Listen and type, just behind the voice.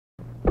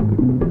In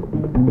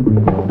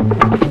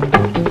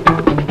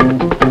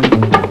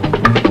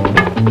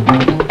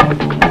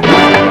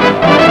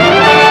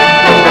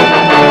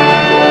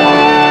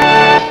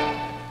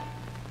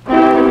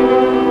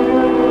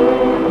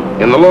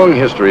the long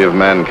history of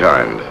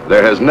mankind,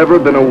 there has never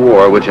been a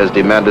war which has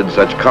demanded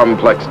such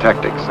complex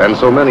tactics and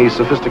so many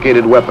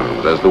sophisticated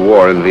weapons as the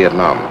war in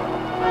Vietnam.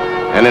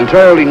 An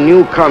entirely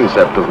new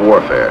concept of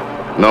warfare,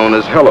 known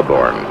as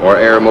heliborne or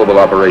air mobile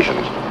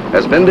operations,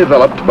 has been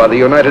developed by the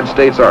United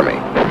States Army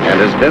and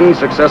has been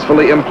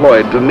successfully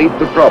employed to meet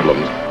the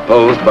problems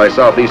posed by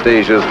Southeast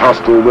Asia's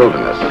hostile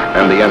wilderness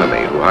and the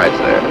enemy who hides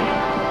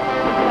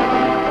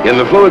there. In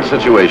the fluid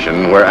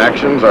situation where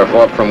actions are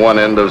fought from one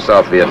end of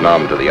South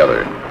Vietnam to the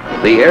other,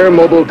 the air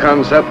mobile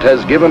concept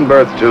has given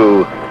birth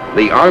to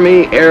the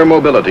Army Air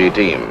Mobility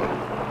Team.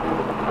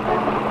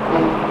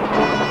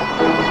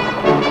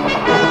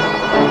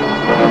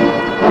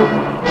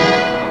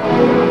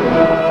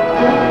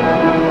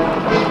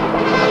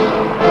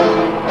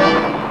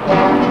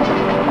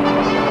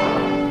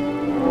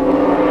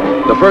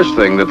 The first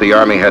thing that the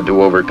Army had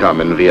to overcome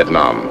in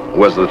Vietnam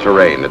was the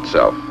terrain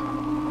itself.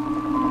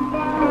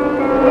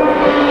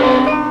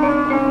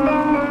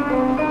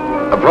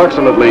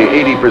 Approximately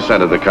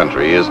 80% of the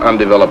country is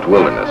undeveloped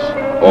wilderness,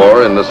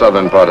 or in the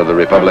southern part of the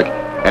Republic,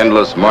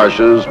 endless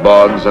marshes,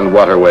 bogs, and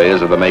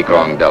waterways of the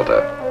Mekong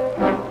Delta.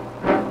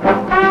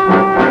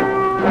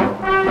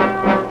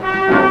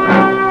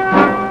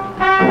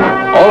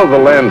 All of the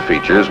land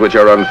features which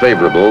are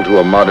unfavorable to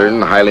a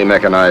modern, highly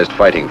mechanized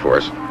fighting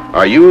force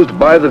are used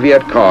by the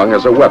Viet Cong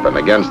as a weapon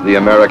against the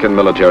American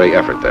military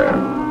effort there.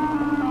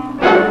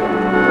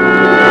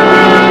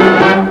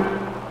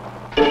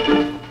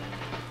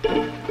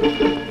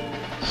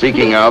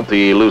 Seeking out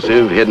the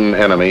elusive, hidden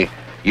enemy,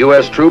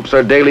 U.S. troops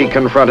are daily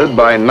confronted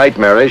by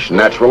nightmarish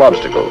natural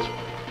obstacles.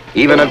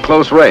 Even at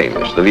close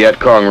range, the Viet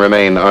Cong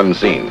remain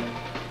unseen.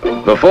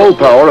 The full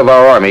power of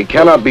our Army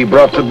cannot be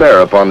brought to bear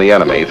upon the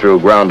enemy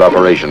through ground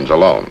operations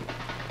alone.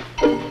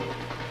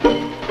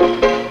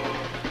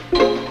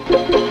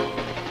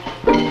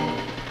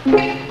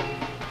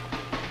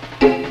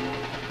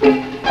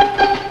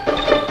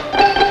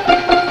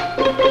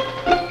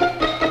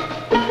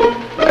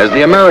 As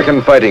the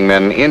American fighting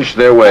men inch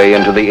their way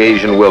into the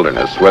Asian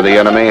wilderness, where the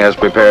enemy has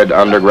prepared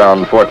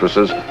underground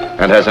fortresses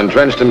and has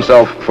entrenched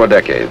himself for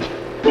decades,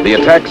 the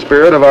attack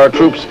spirit of our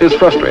troops is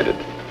frustrated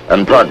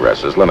and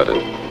progress is limited.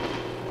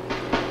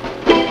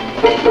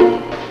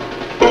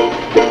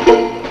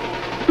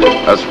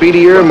 A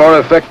speedier, more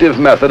effective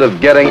method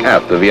of getting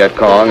at the Viet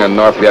Cong and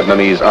North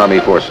Vietnamese Army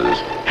forces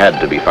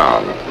had to be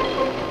found.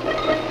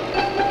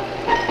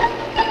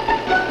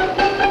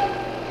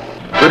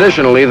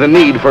 Traditionally, the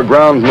need for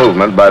ground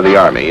movement by the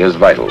Army is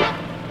vital.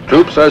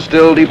 Troops are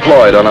still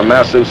deployed on a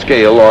massive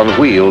scale on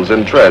wheels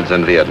and treads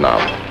in Vietnam,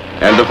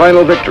 and the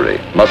final victory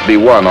must be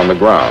won on the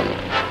ground.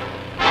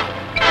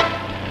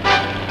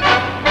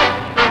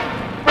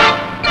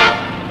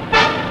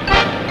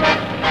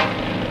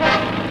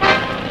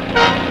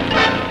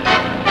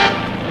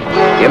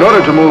 In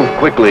order to move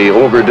quickly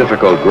over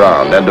difficult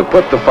ground and to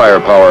put the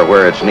firepower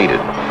where it's needed,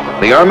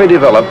 the Army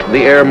developed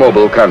the air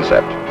mobile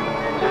concept.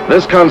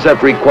 This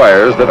concept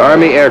requires that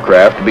Army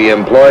aircraft be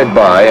employed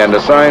by and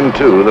assigned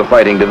to the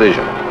fighting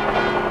division.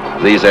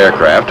 These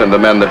aircraft and the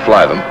men that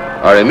fly them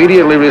are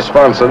immediately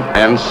responsive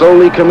and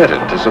solely committed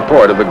to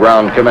support of the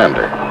ground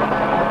commander.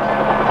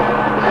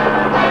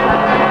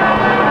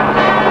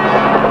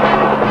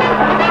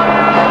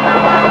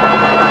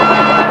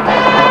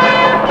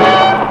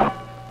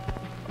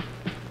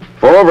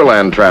 For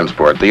overland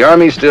transport, the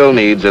Army still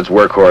needs its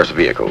workhorse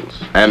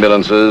vehicles,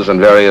 ambulances, and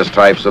various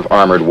types of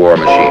armored war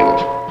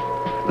machines.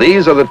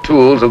 These are the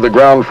tools of the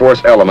ground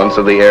force elements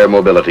of the Air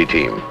Mobility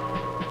Team.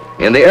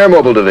 In the air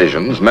mobile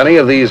divisions, many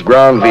of these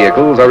ground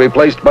vehicles are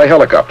replaced by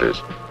helicopters,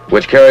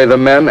 which carry the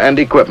men and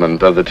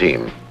equipment of the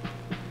team.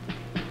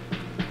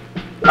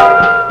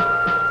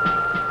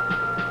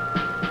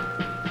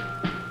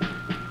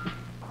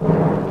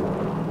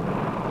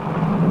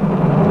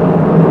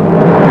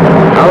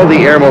 How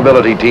the Air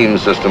Mobility Team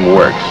system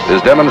works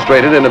is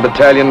demonstrated in a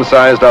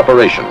battalion-sized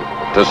operation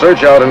to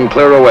search out and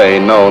clear away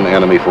known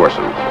enemy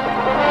forces.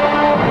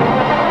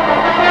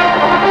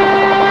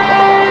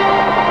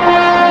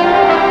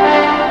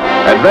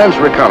 Advanced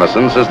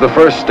reconnaissance is the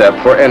first step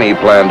for any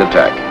planned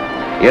attack.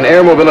 In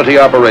air mobility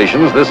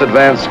operations, this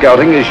advanced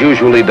scouting is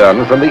usually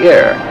done from the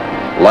air.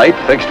 Light,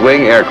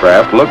 fixed-wing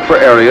aircraft look for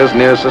areas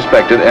near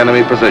suspected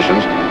enemy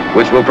positions,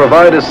 which will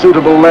provide a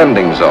suitable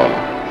landing zone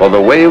for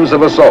the waves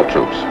of assault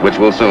troops, which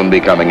will soon be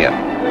coming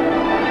in.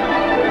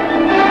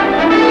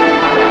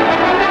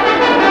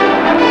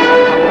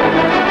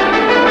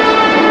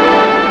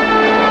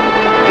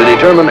 To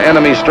determine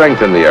enemy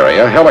strength in the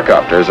area,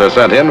 helicopters are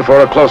sent in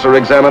for a closer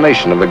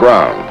examination of the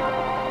ground.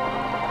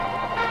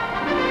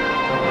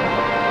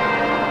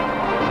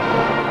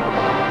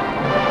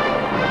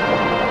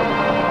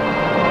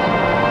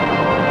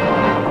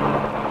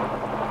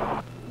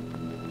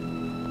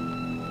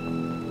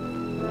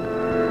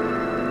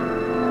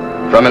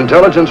 From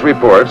intelligence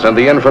reports and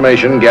the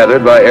information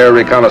gathered by air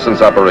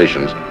reconnaissance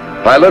operations,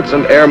 pilots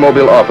and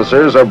airmobile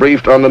officers are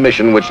briefed on the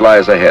mission which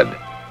lies ahead.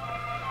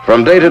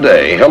 From day to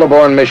day,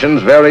 heliborne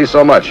missions vary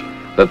so much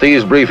that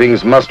these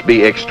briefings must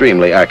be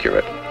extremely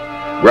accurate.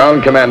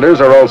 Ground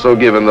commanders are also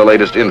given the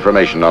latest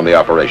information on the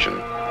operation.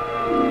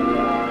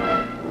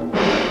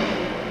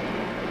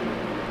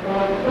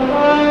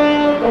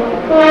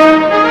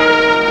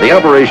 The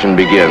operation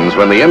begins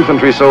when the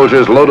infantry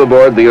soldiers load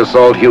aboard the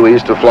assault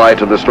Hueys to fly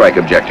to the strike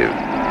objective.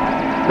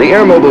 The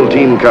airmobile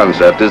team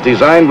concept is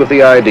designed with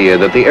the idea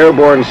that the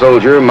airborne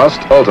soldier must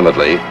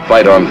ultimately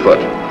fight on foot.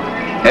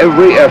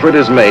 Every effort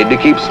is made to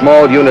keep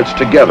small units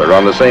together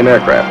on the same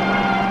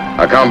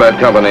aircraft. A combat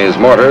company's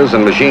mortars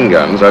and machine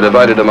guns are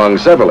divided among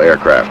several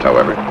aircraft,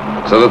 however,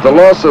 so that the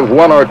loss of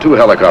one or two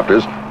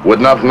helicopters would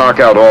not knock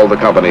out all the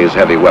company's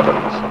heavy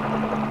weapons.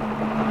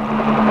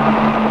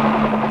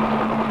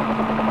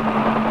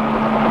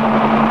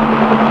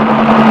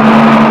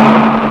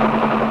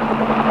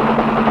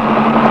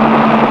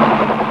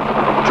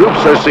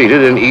 Troops are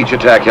seated in each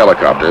attack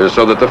helicopter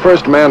so that the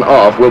first man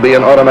off will be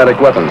an automatic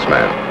weapons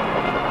man.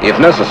 If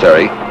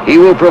necessary, he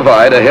will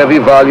provide a heavy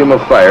volume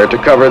of fire to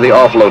cover the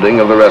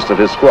offloading of the rest of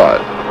his squad.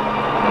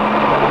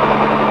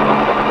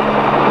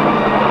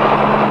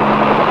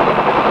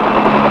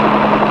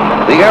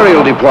 The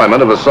aerial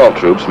deployment of assault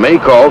troops may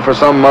call for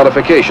some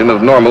modification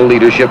of normal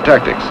leadership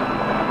tactics.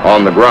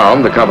 On the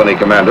ground, the company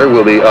commander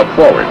will be up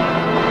forward.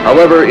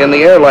 However, in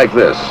the air like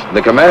this,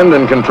 the command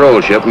and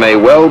control ship may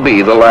well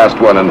be the last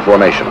one in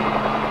formation.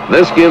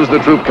 This gives the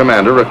troop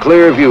commander a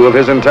clear view of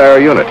his entire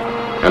unit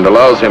and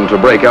allows him to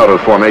break out of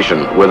formation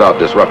without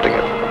disrupting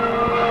it.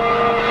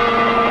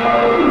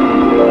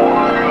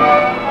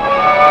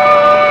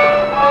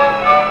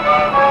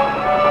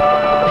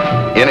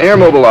 In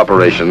air-mobile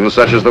operations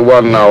such as the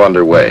one now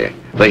underway,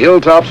 the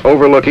hilltops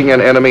overlooking an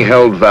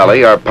enemy-held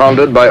valley are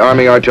pounded by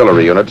Army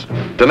artillery units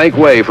to make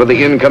way for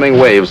the incoming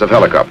waves of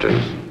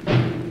helicopters.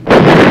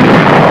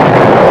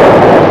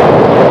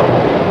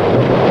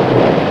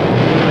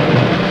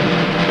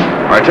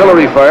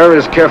 Artillery fire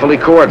is carefully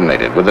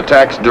coordinated with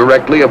attacks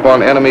directly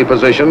upon enemy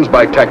positions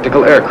by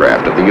tactical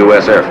aircraft of the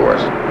U.S. Air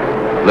Force.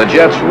 The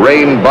jets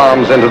rain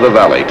bombs into the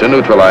valley to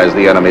neutralize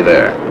the enemy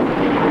there.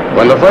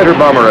 When the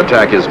fighter-bomber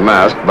attack is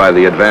masked by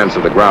the advance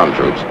of the ground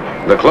troops,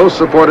 the close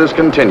support is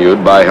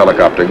continued by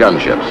helicopter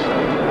gunships.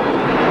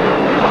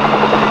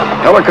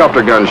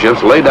 Helicopter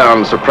gunships lay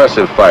down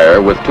suppressive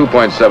fire with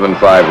 2.75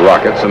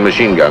 rockets and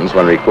machine guns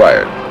when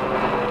required.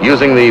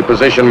 Using the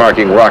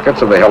position-marking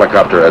rockets of the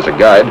helicopter as a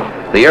guide,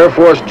 the Air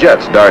Force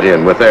jets dart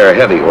in with their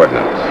heavy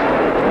ordnance.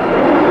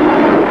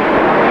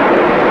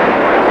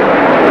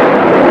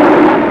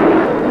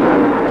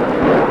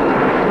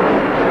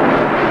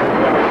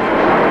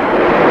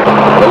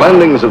 The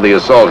landings of the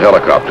assault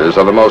helicopters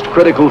are the most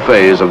critical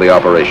phase of the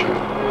operation.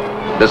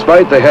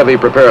 Despite the heavy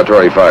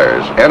preparatory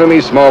fires, enemy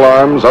small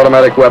arms,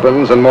 automatic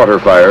weapons, and mortar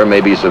fire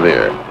may be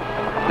severe.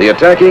 The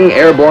attacking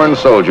airborne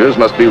soldiers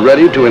must be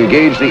ready to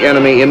engage the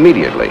enemy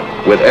immediately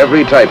with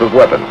every type of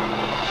weapon.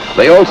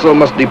 They also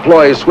must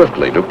deploy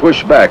swiftly to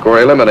push back or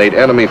eliminate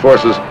enemy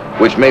forces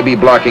which may be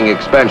blocking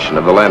expansion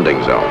of the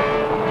landing zone.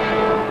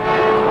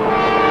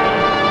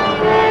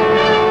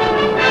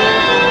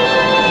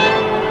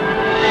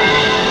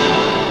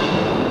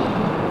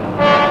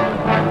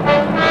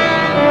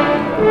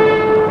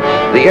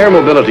 The air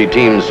mobility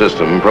team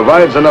system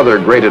provides another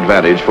great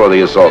advantage for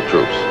the assault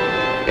troops.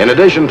 In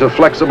addition to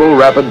flexible,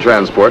 rapid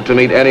transport to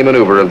meet any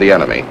maneuver of the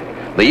enemy,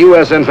 the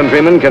U.S.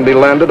 infantryman can be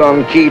landed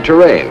on key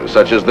terrain,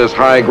 such as this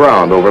high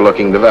ground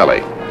overlooking the valley.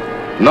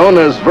 Known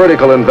as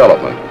vertical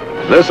envelopment,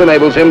 this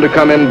enables him to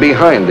come in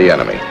behind the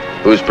enemy,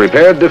 whose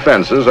prepared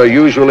defenses are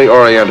usually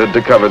oriented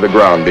to cover the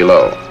ground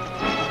below.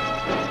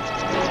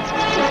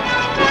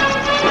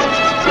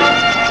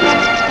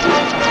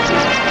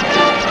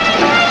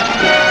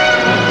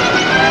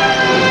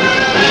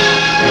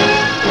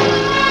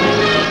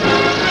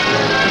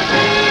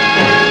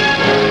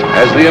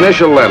 As the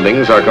initial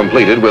landings are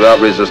completed without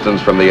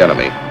resistance from the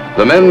enemy,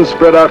 the men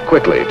spread out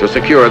quickly to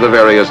secure the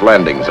various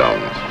landing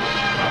zones.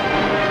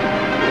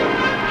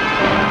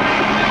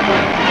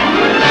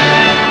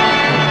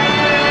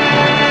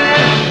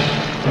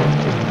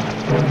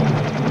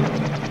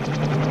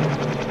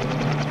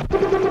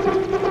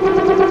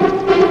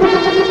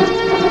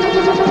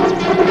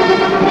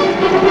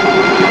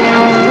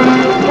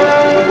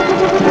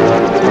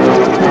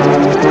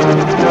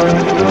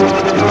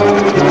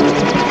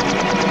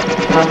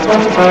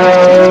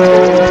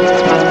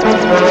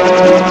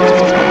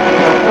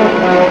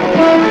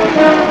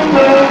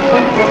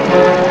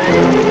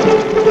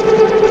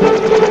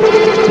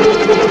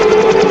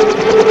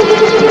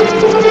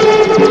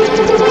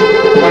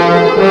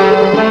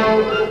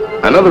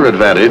 Another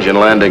advantage in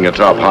landing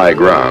atop high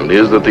ground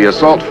is that the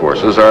assault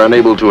forces are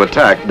unable to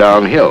attack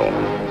downhill.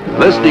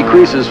 This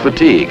decreases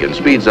fatigue and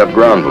speeds up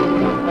ground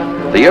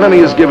movement. The enemy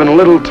is given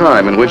little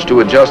time in which to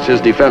adjust his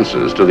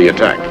defenses to the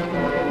attack.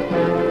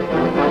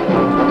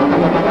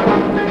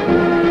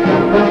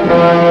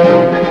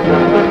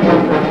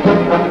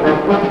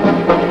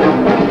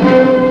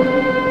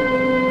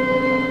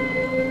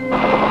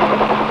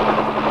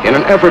 In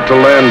an effort to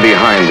land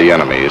behind the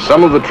enemy,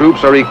 some of the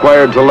troops are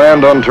required to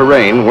land on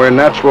terrain where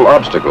natural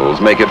obstacles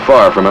make it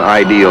far from an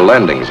ideal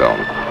landing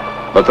zone.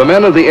 But the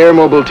men of the air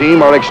mobile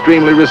team are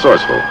extremely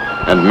resourceful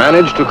and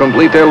manage to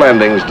complete their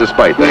landings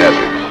despite the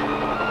hazards.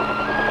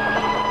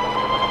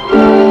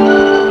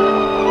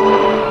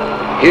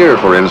 Here,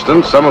 for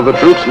instance, some of the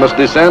troops must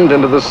descend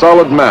into the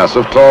solid mass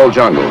of tall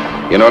jungle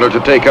in order to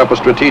take up a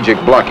strategic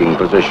blocking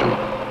position.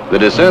 The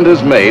descent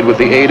is made with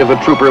the aid of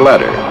a trooper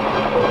ladder.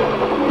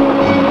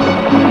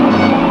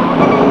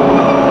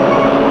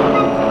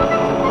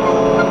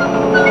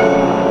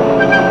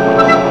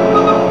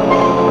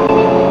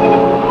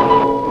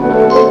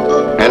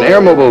 An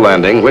air mobile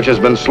landing, which has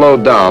been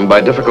slowed down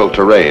by difficult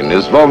terrain,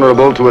 is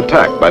vulnerable to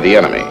attack by the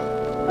enemy.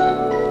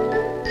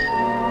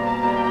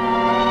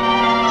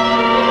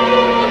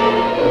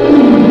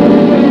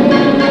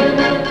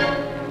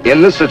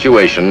 In this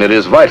situation, it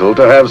is vital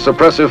to have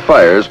suppressive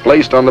fires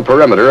placed on the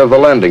perimeter of the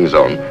landing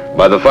zone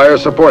by the fire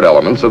support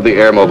elements of the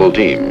air mobile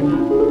team.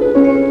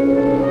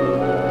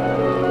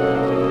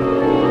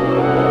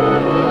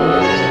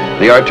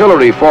 The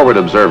artillery forward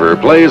observer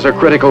plays a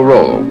critical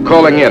role,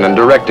 calling in and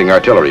directing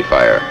artillery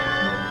fire.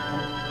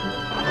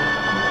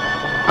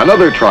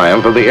 Another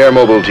triumph of the air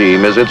mobile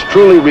team is its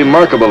truly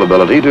remarkable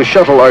ability to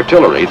shuttle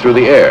artillery through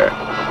the air.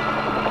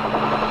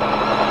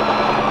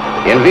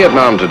 In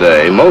Vietnam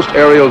today, most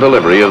aerial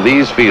delivery of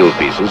these field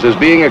pieces is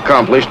being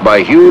accomplished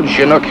by huge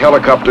Chinook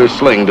helicopter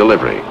sling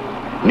delivery.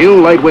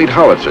 New lightweight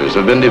howitzers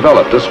have been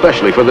developed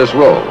especially for this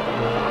role.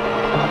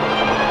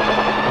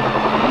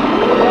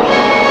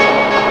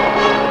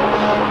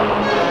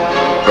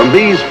 From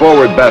these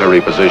forward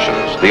battery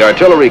positions, the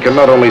artillery can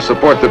not only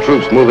support the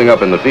troops moving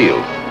up in the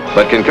field,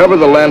 but can cover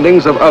the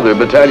landings of other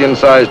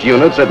battalion-sized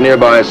units at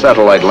nearby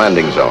satellite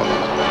landing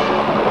zones.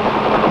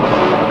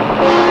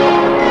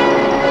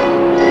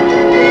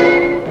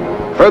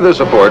 Further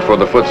support for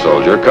the foot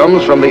soldier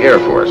comes from the Air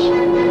Force.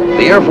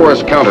 The Air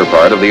Force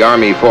counterpart of the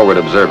Army Forward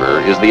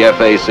Observer is the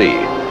FAC,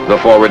 the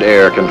Forward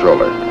Air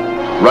Controller.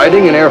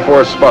 Riding in Air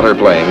Force spotter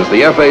planes,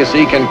 the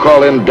FAC can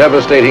call in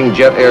devastating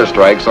jet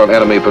airstrikes on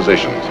enemy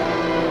positions.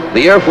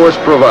 The Air Force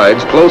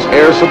provides close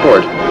air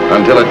support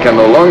until it can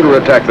no longer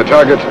attack the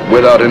target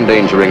without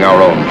endangering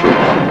our own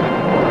troops.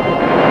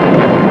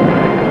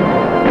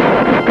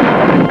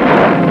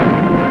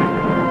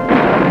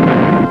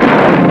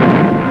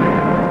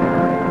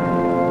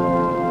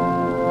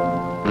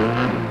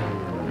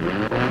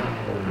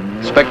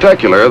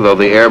 Spectacular though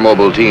the air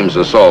mobile team's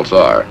assaults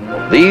are,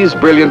 these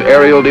brilliant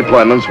aerial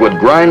deployments would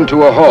grind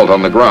to a halt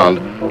on the ground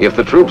if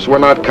the troops were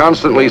not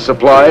constantly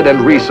supplied and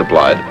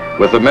resupplied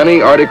with the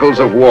many articles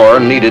of war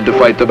needed to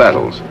fight the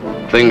battles.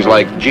 Things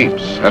like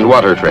jeeps and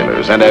water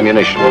trailers and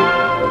ammunition.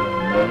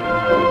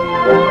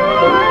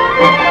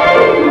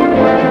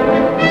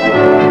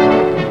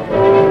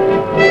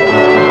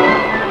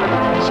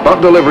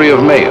 Spot delivery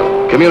of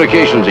mail,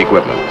 communications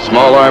equipment,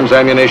 small arms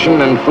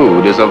ammunition, and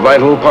food is a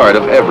vital part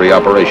of every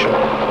operation.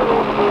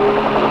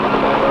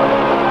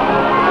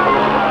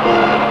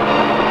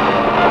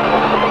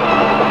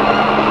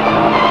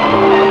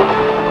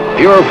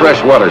 Pure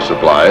fresh water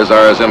supplies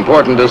are as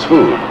important as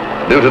food,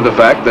 due to the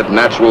fact that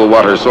natural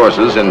water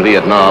sources in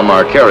Vietnam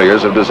are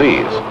carriers of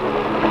disease.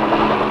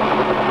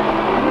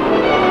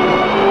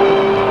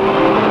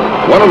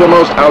 One of the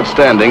most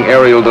outstanding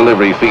aerial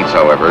delivery feats,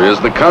 however, is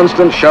the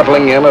constant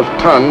shuttling in of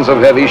tons of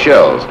heavy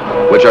shells,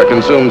 which are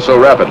consumed so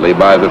rapidly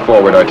by the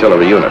forward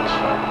artillery units.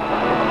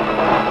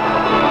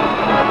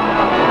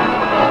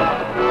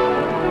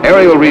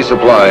 Aerial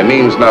resupply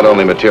means not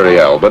only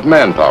materiel, but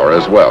manpower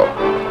as well.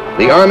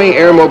 The Army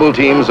Air Mobile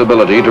Team's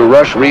ability to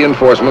rush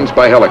reinforcements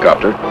by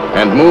helicopter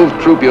and move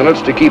troop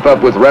units to keep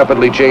up with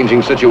rapidly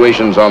changing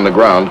situations on the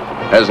ground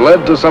has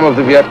led to some of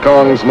the Viet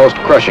Cong's most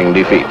crushing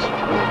defeats.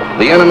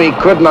 The enemy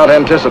could not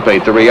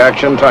anticipate the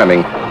reaction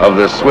timing of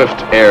this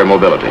swift air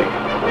mobility.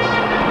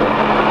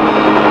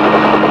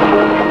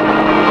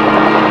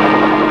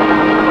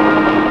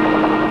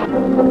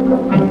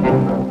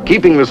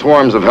 Keeping the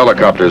swarms of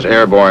helicopters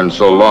airborne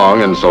so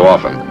long and so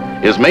often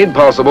is made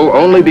possible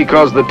only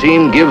because the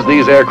team gives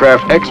these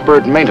aircraft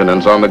expert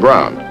maintenance on the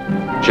ground.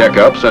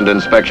 Checkups and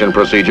inspection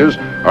procedures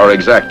are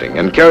exacting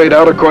and carried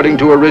out according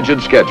to a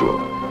rigid schedule.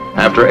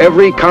 After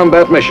every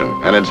combat mission,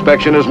 an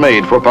inspection is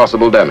made for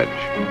possible damage.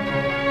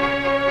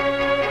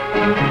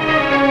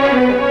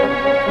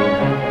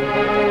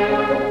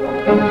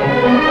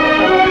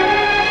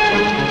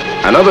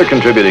 Another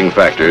contributing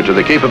factor to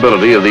the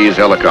capability of these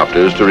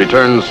helicopters to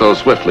return so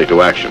swiftly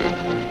to action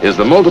is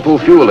the multiple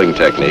fueling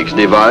techniques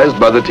devised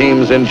by the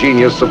team's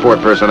ingenious support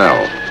personnel.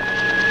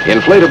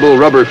 Inflatable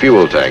rubber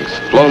fuel tanks,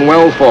 flown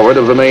well forward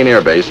of the main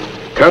airbase,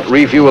 cut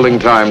refueling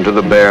time to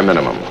the bare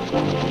minimum.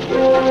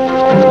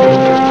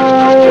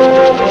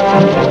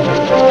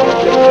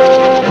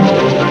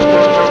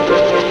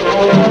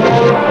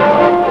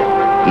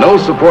 No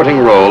supporting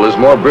role is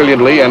more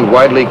brilliantly and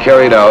widely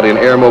carried out in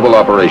air mobile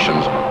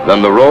operations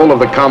than the role of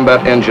the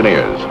combat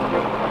engineers.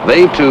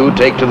 They too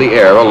take to the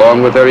air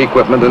along with their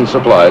equipment and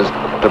supplies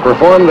to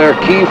perform their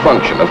key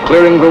function of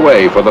clearing the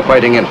way for the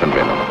fighting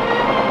infantrymen.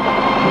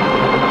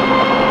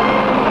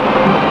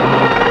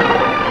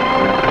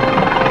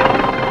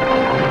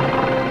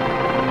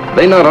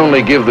 They not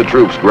only give the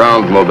troops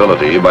ground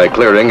mobility by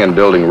clearing and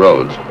building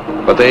roads,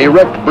 but they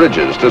erect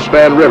bridges to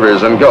span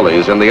rivers and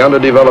gullies in the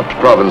underdeveloped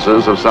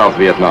provinces of South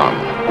Vietnam.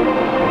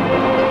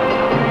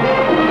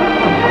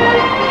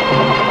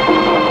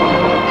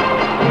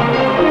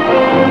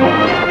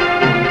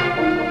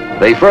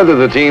 They further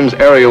the team's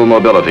aerial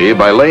mobility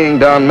by laying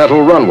down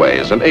metal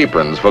runways and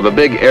aprons for the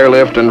big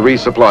airlift and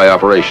resupply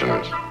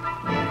operations.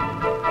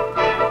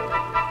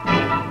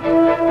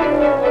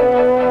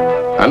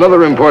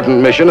 Another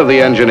important mission of the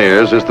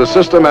engineers is the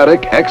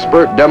systematic,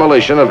 expert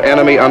demolition of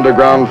enemy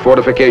underground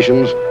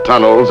fortifications,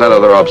 tunnels, and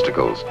other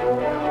obstacles.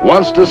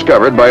 Once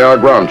discovered by our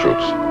ground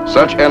troops,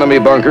 such enemy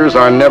bunkers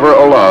are never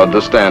allowed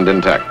to stand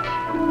intact.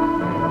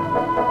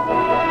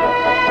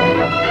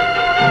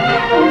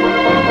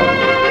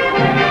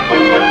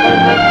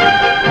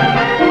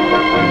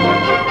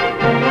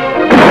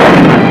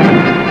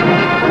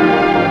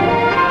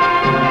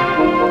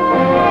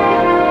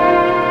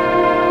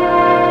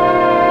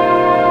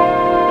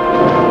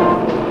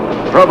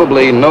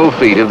 Probably no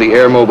feat of the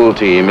air mobile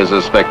team is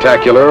as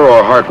spectacular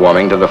or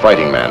heartwarming to the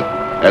fighting man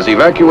as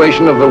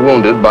evacuation of the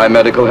wounded by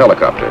medical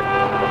helicopter.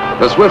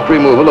 The swift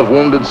removal of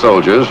wounded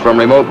soldiers from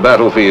remote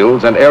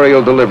battlefields and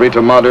aerial delivery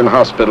to modern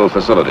hospital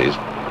facilities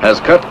has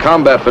cut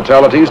combat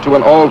fatalities to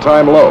an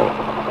all-time low.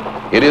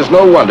 It is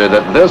no wonder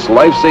that this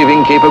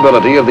life-saving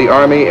capability of the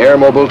Army Air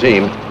Mobile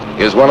Team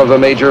is one of the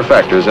major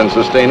factors in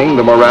sustaining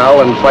the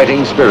morale and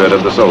fighting spirit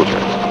of the soldier.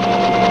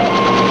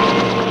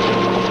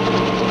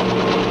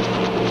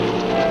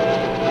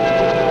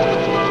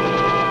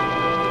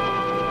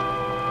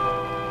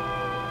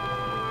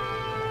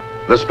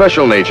 The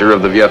special nature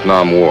of the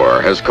Vietnam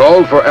War has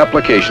called for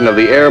application of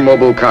the air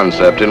mobile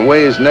concept in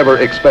ways never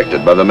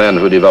expected by the men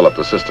who developed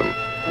the system.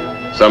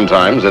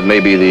 Sometimes it may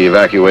be the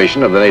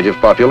evacuation of the native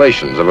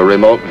populations of a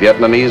remote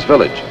Vietnamese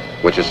village,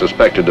 which is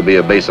suspected to be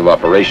a base of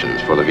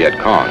operations for the Viet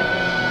Cong.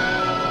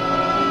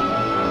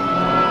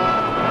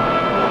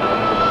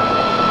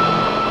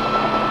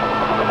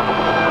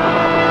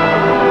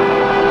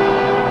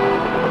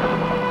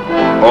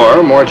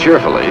 Or, more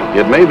cheerfully,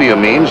 it may be a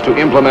means to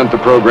implement the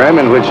program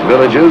in which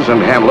villages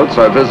and hamlets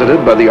are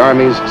visited by the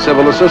Army's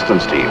civil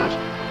assistance teams,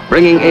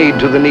 bringing aid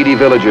to the needy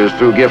villagers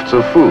through gifts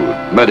of food,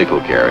 medical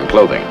care, and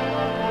clothing.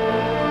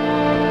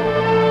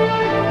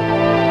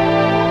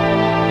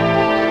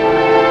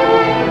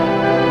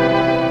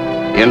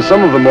 In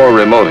some of the more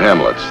remote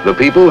hamlets, the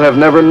people have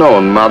never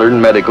known modern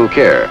medical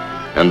care,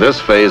 and this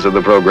phase of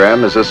the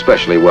program is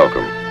especially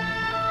welcome.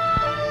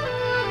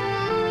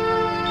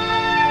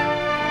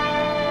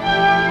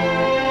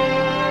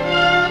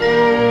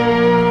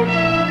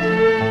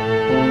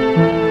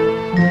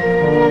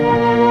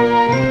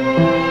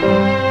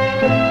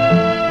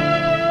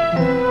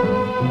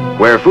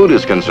 Where food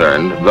is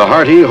concerned, the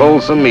hearty,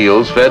 wholesome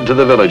meals fed to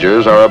the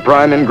villagers are a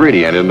prime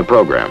ingredient in the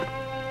program.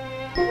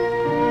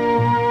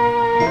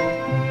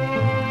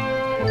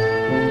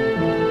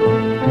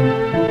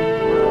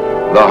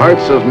 The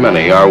hearts of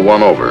many are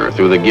won over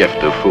through the gift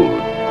of food.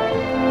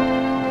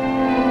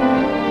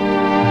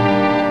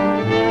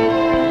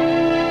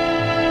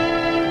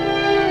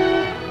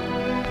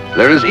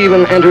 There is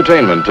even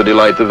entertainment to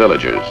delight the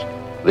villagers.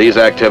 These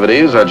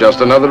activities are just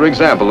another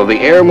example of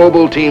the Air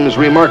Mobile Team's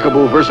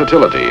remarkable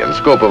versatility and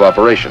scope of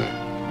operation.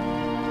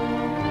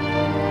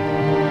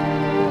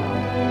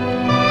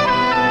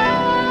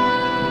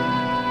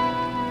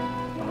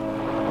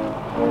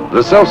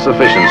 The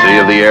self-sufficiency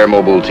of the Air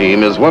Mobile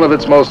Team is one of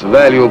its most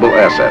valuable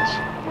assets.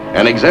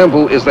 An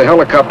example is the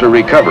helicopter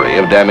recovery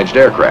of damaged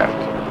aircraft.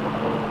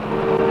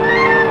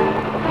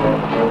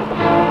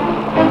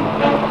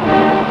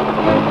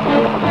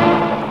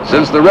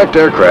 Since the wrecked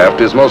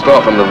aircraft is most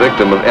often the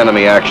victim of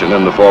enemy action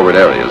in the forward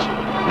areas,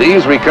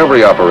 these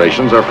recovery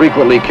operations are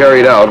frequently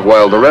carried out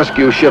while the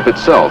rescue ship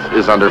itself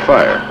is under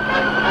fire.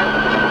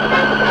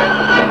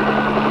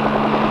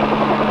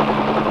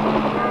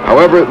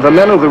 However, the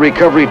men of the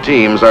recovery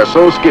teams are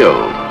so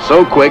skilled,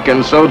 so quick,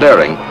 and so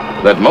daring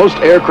that most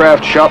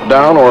aircraft shot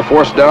down or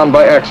forced down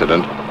by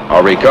accident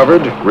are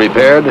recovered,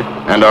 repaired,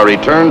 and are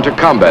returned to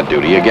combat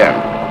duty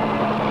again.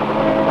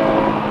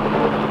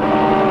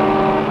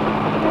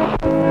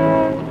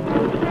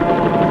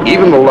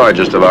 Even the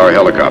largest of our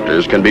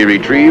helicopters can be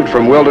retrieved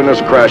from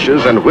wilderness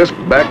crashes and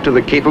whisked back to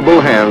the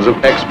capable hands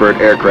of expert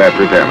aircraft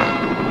repairmen.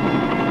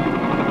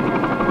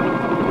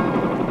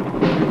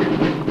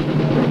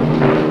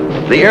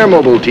 The Air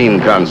Mobile Team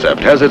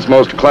concept has its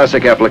most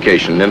classic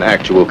application in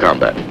actual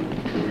combat.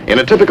 In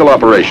a typical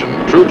operation,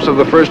 troops of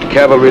the 1st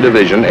Cavalry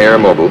Division Air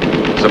Mobile,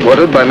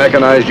 supported by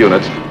mechanized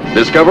units,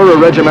 discover a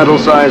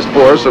regimental-sized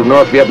force of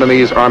North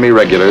Vietnamese Army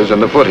regulars in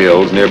the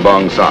foothills near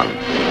Bong Son.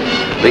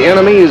 The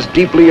enemy is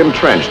deeply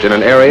entrenched in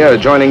an area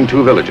adjoining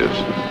 2 villages.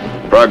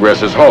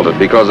 Progress is halted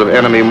because of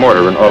enemy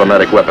mortar and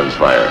automatic weapons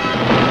fire.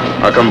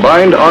 A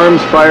combined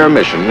arms fire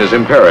mission is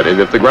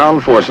imperative if the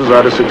ground forces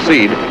are to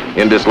succeed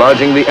in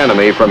dislodging the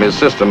enemy from his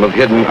system of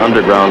hidden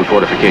underground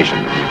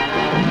fortifications.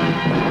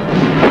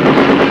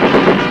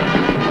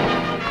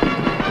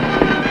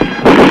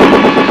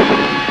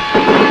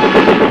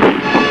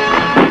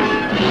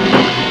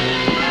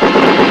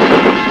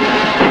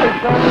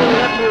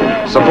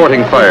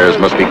 supporting fires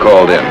must be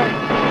called in.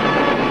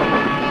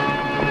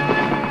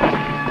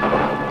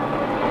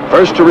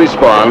 First to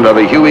respond are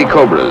the Huey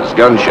Cobras,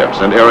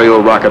 gunships, and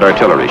aerial rocket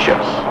artillery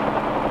ships.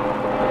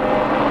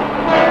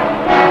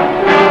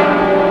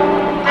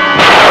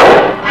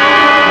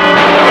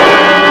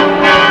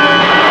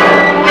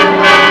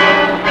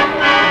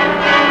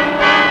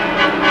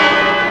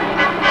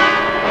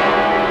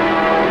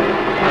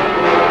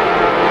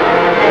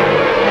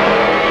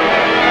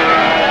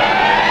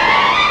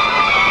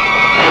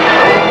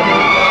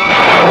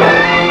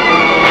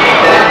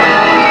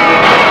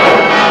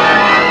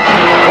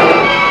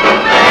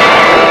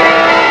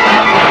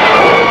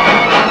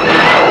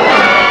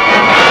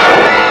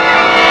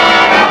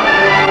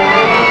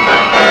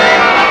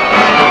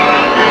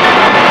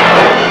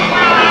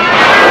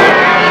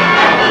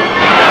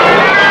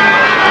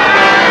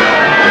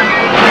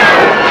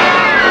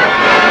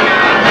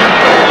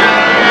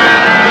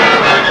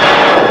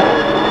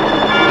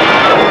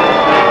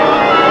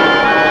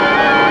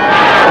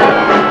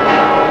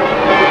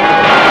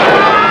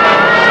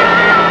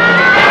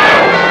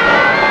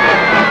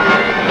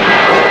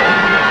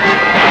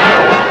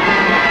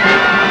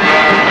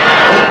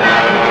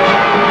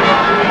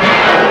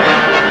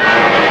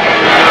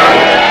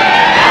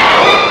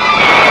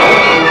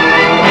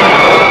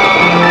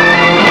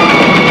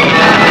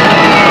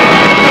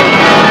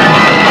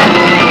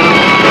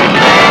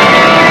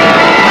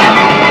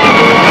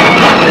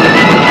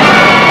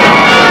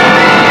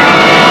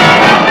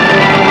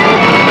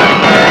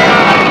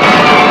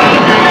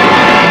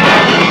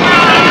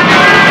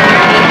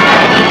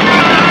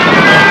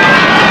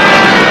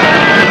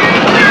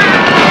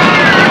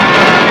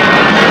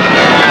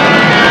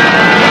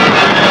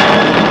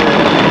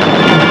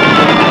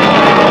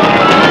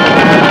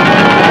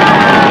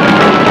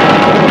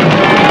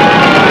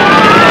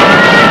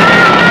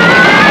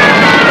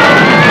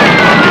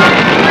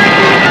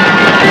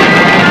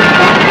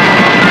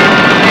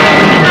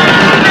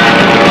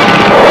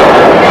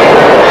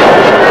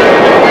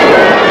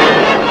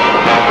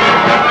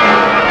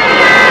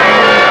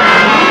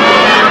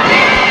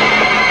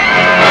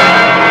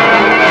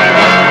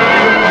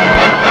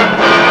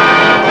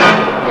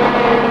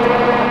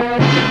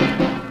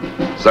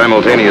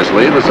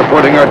 Simultaneously, the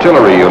supporting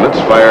artillery units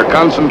fire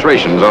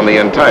concentrations on the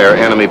entire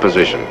enemy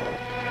position.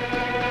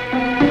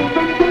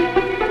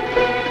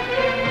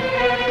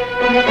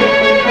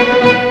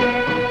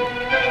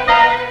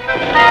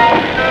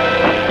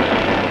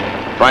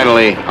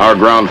 Finally, our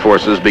ground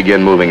forces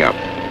begin moving up.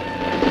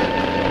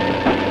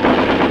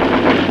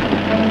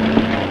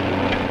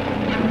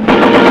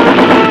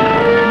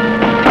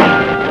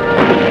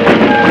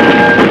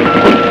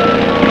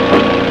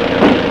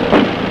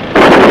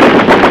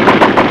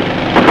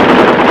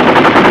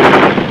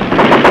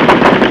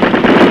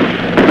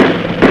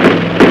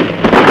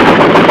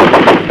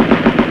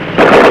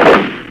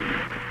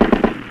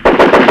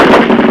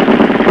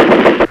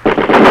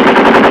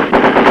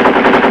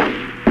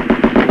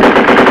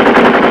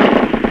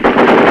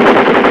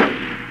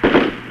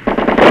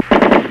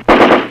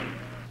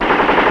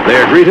 They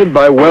are greeted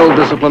by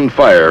well-disciplined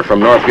fire from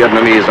North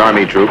Vietnamese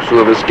army troops who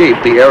have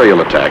escaped the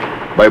aerial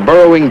attack by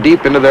burrowing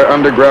deep into their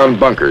underground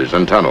bunkers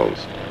and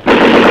tunnels.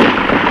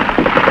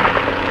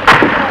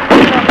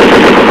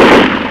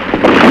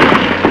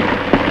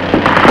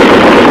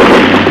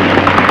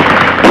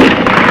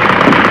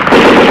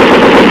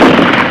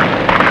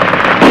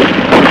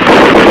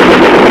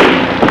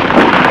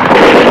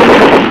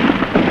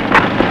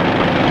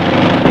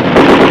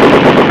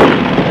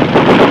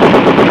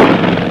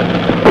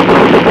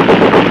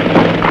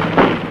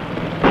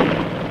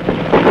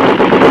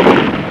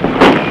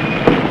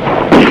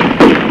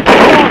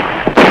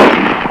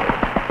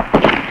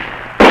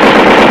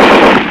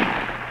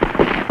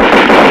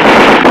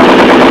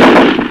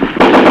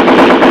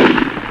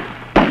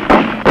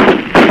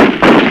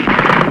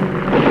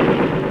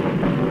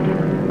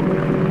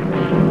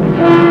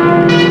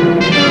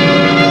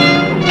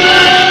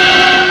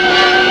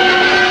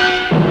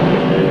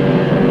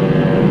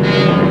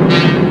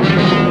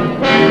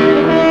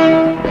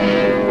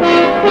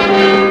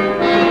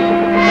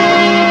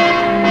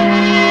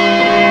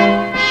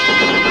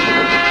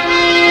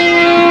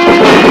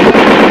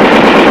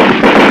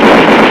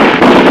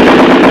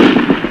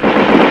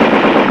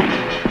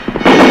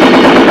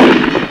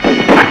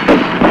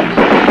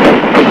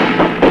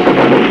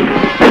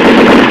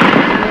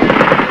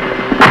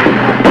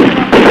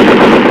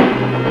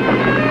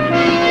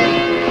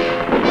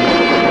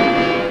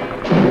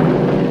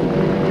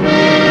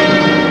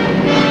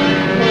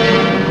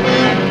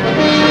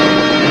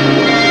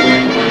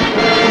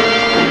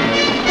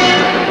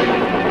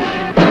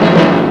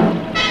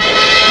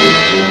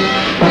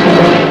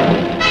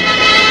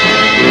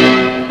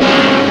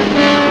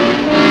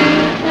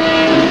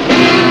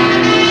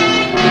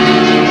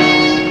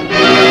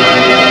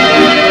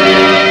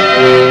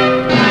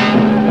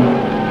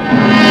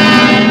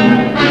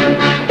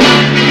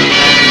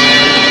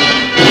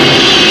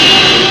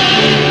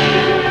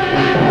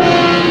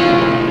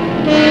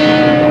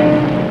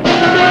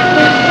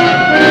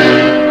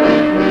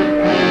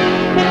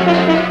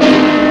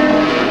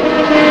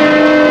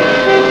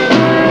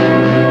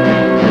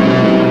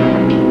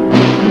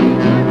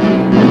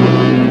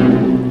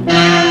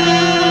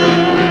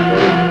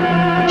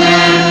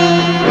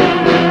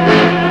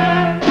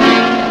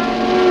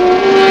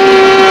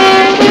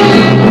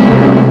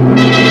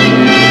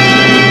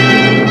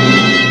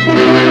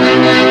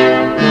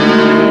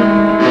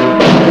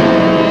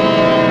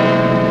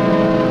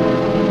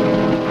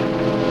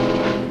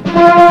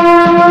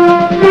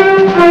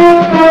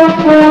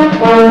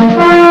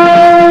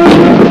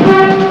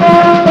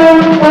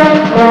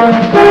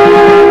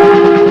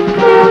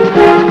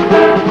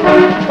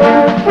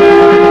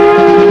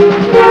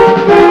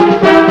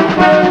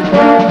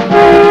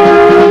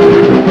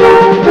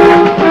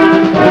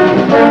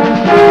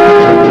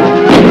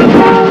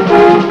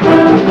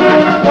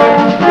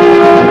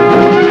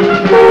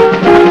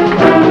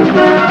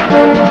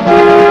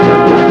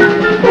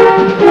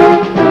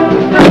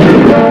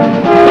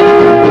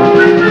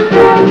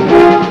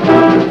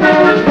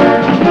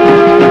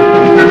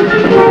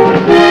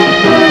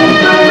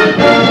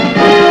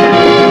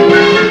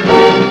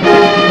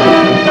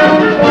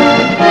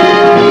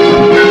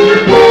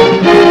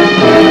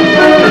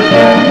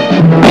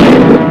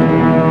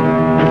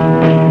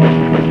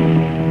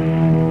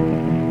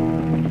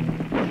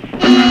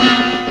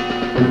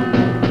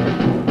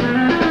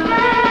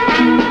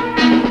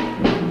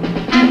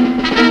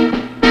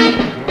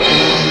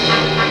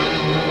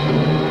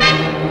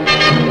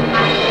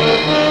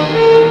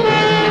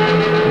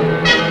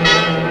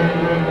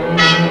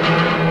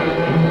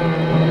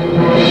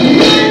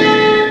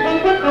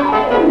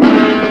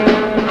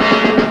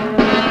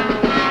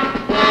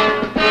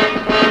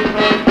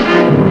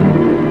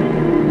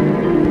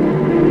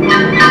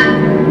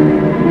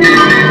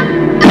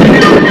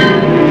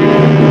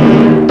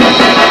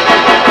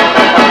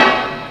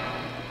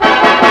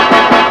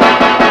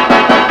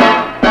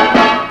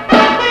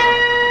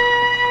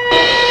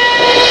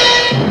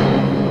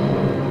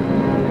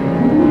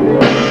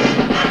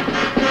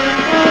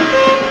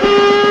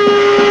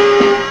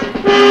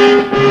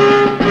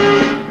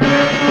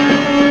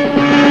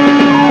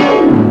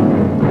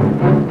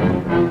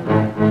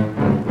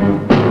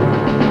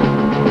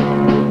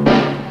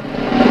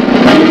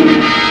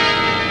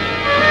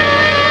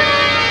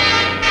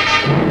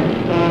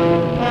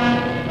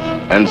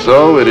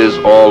 so it is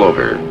all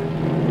over.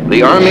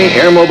 The Army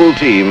Air Mobile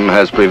Team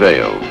has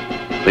prevailed.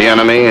 The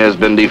enemy has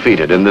been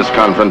defeated in this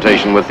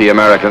confrontation with the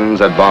Americans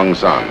at Bong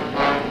San.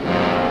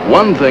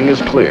 One thing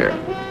is clear.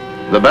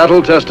 The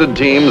battle-tested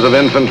teams of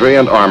infantry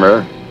and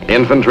armor,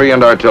 infantry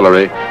and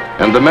artillery,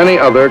 and the many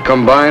other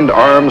combined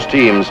arms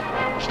teams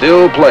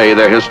still play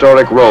their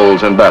historic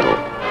roles in battle.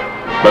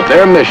 But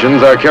their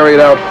missions are carried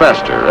out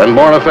faster and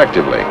more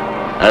effectively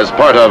as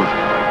part of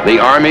the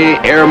Army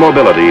Air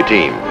Mobility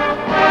Team.